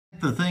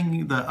think the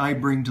thing that I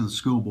bring to the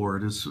school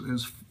board is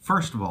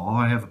first of all,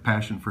 I have a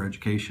passion for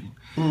education.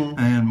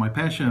 And my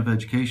passion of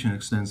education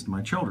extends to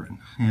my children.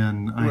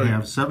 And I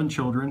have 7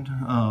 children,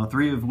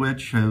 3 of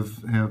which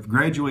have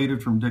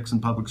graduated from Dixon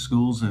Public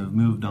Schools and have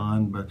moved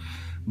on,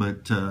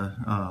 but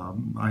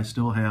I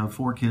still have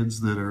 4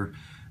 kids that are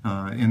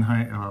in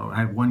high. I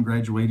have 1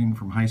 graduating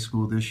from high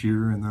school this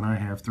year, and then I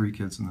have 3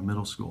 kids in the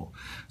middle school.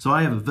 So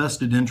I have a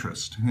vested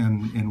interest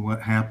in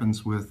what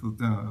happens with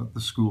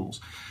the schools.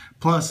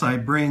 Plus, I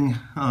bring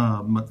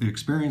the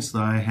experience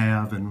that I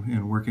have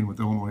in working with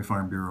the Illinois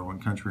Farm Bureau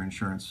and Country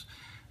Insurance,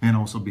 and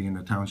also being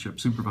a township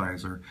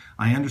supervisor.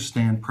 I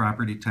understand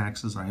property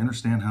taxes. I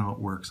understand how it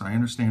works. I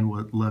understand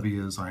what levy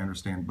is. I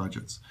understand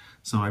budgets.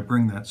 So I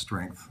bring that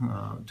strength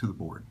to the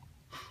board.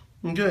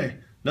 Okay.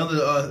 Now,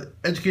 the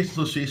Education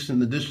Association in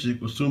the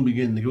district will soon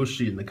begin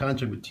negotiating the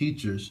contract with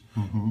teachers.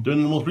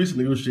 During the most recent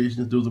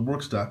negotiations, there was a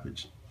work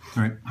stoppage.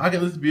 Right. How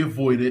can this be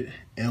avoided,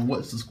 and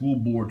what's the school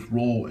board's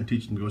role in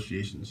teaching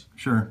negotiations?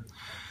 Sure.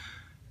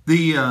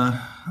 The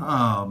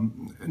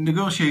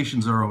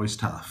negotiations are always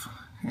tough,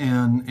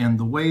 and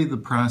the way the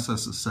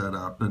process is set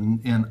up,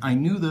 and I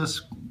knew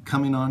this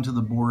coming onto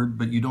the board,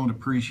 but you don't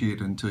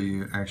appreciate it until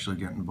you actually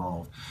get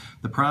involved.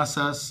 The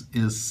process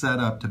is set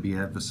up to be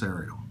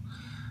adversarial,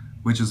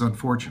 which is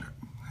unfortunate.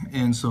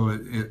 And so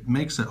it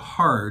makes it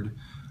hard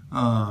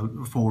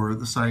for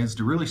the sides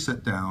to really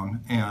sit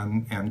down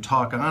and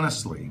talk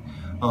honestly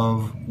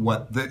of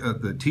what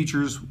the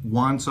teachers'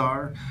 wants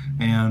are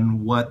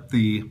and what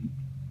the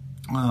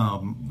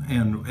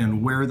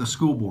and where the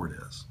school board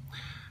is.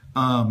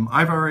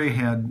 I've already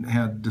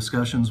had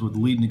discussions with the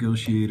lead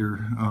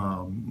negotiator,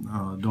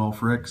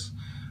 Dolph Ricks.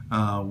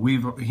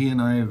 He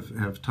and I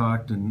have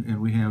talked,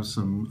 and we have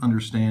some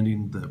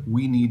understanding that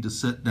we need to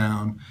sit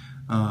down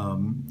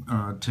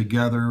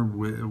together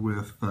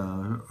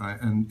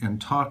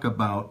and talk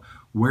about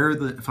where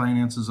the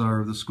finances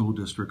are of the school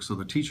district, so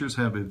the teachers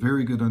have a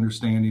very good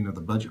understanding of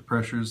the budget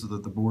pressures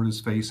that the board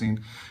is facing.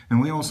 And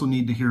we also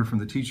need to hear from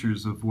the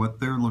teachers of what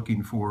they're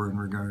looking for in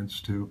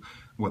regards to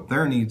what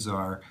their needs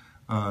are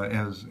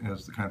as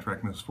the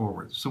contract moves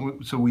forward.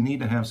 So we need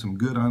to have some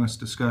good, honest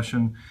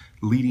discussion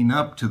leading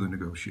up to the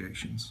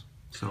negotiations.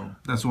 So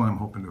that's what I'm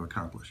hoping to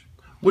accomplish.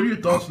 What are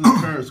your thoughts on the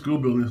current school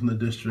buildings in the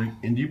district,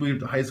 and do you believe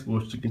the high school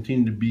should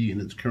continue to be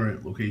in its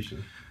current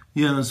location?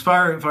 Yeah, as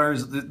far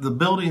as the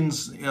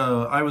buildings,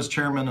 I was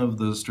chairman of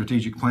the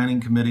strategic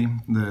planning committee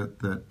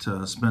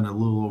that spent a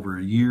little over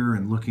a year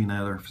in looking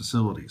at our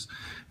facilities,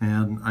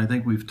 and I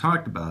think we've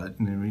talked about it,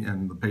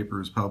 and the paper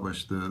is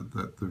published.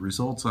 The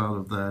results out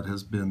of that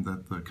has been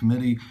that the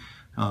committee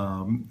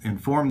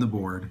informed the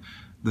board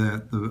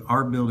that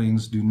our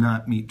buildings do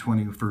not meet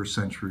 21st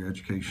century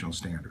educational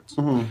standards.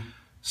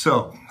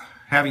 So,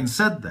 having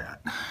said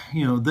that,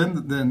 then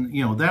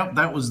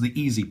that was the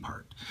easy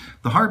part.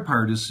 The hard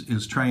part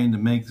is trying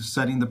to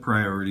setting the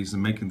priorities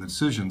and making the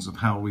decisions of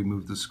how we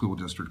move the school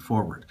district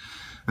forward.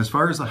 As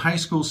far as the high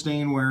school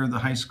staying where the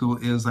high school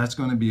is, that's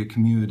going to be a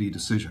community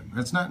decision.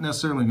 That's not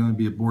necessarily going to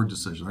be a board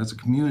decision. That's a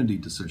community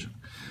decision.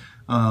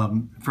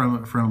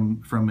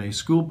 From a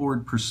school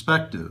board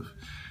perspective,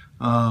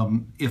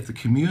 if the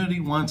community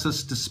wants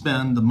us to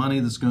spend the money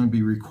that's going to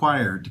be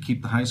required to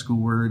keep the high school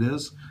where it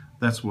is,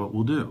 that's what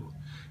we'll do.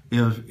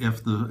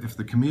 If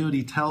the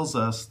community tells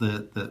us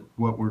that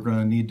what we're going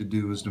to need to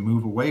do is to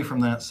move away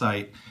from that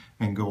site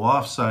and go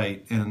off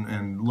site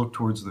and look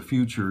towards the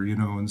future,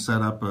 and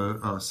set up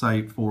a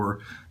site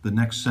for the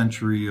next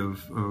century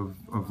of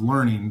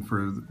learning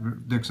for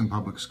Dixon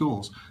Public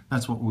Schools,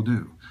 that's what we'll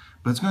do.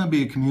 But it's going to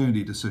be a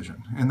community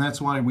decision, and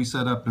that's why we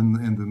set up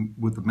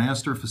with the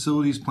master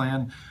facilities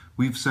plan.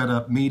 We've set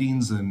up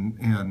meetings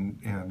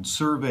and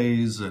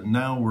surveys, and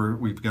now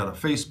we've got a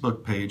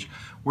Facebook page.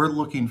 We're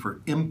looking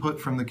for input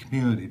from the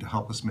community to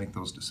help us make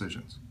those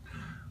decisions.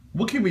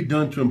 What can be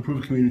done to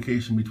improve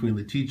communication between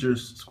the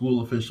teachers,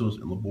 school officials,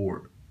 and the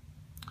board?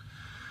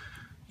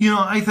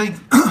 I think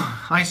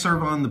I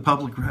serve on the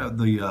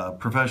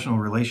professional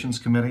relations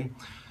committee.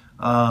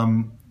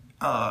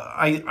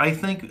 I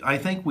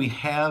think we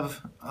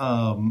have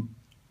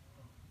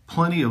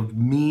plenty of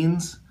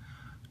means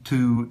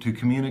to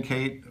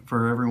communicate,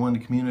 for everyone to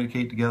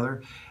communicate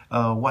together.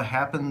 What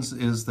happens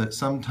is that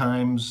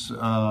sometimes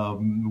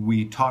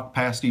we talk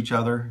past each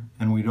other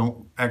and we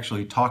don't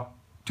actually talk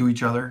to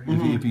each other,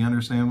 if you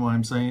understand what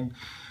I'm saying.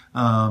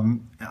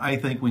 I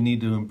think we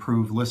need to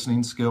improve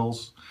listening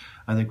skills.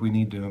 I think we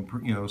need to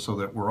improve, so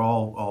that we're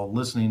all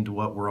listening to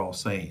what we're all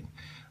saying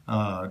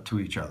to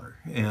each other.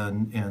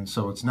 And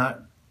so it's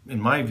not, in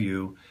my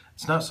view,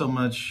 it's not so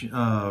much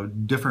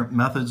different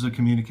methods of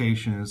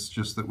communication, it's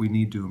just that we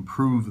need to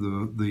improve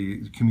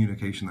the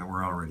communication that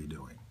we're already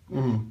doing.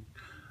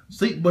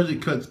 State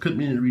budget cuts could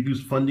mean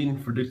reduced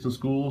funding for Dixon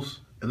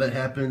schools. If that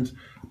happens,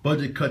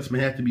 budget cuts may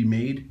have to be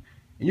made.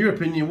 In your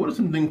opinion, what are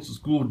some things the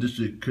school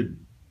district could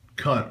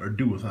cut or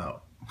do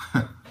without?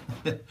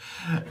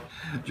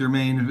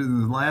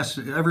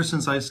 Jermaine, ever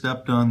since I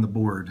stepped on the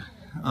board,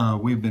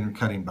 we've been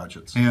cutting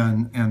budgets.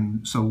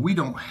 And so we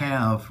don't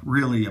have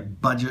really a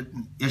budget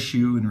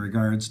issue in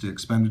regards to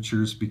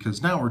expenditures,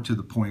 because now we're to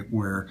the point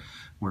where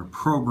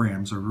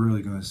programs are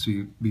really going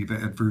to be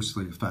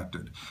adversely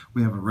affected.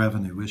 We have a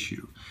revenue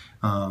issue.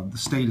 The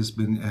state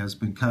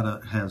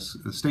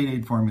the state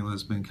aid formula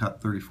has been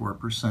cut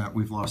 34%.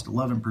 We've lost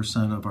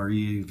 11% of our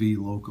EAV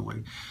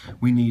locally.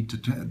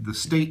 The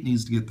state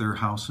needs to get their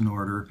house in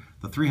order.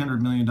 The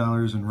 $300 million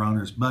in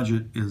Rauner's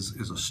budget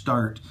is a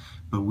start,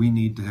 but we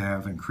need to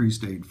have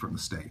increased aid from the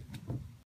state.